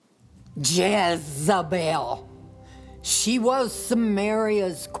Jezebel. She was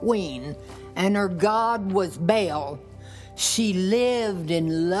Samaria's queen, and her god was Baal. She lived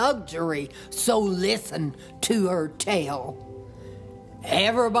in luxury, so listen to her tale.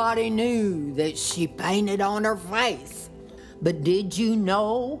 Everybody knew that she painted on her face. But did you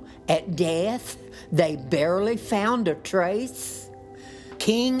know at death they barely found a trace?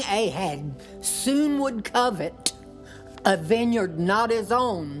 King Ahab soon would covet a vineyard not his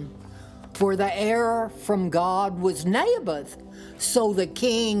own, for the heir from God was Naboth. So the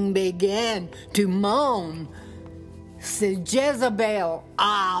king began to moan. Said Jezebel,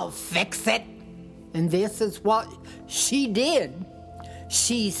 I'll fix it. And this is what she did.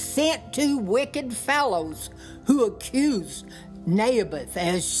 She sent 2 wicked fellows who accused Naboth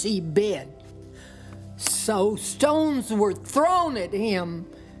as she bid. So stones were thrown at him,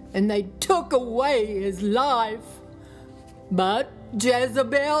 and they took away his life. But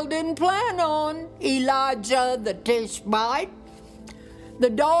Jezebel didn't plan on Elijah the Tishbite. The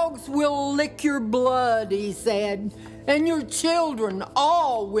dogs will lick your blood, he said, and your children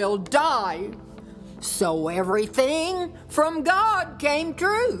all will die. So everything from God came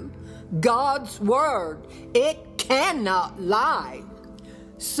true. God's word, it cannot lie.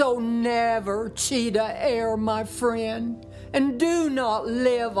 So never cheat a heir, my friend, and do not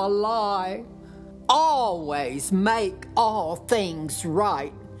live a lie. Always make all things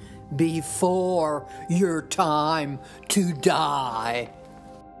right before your time to die.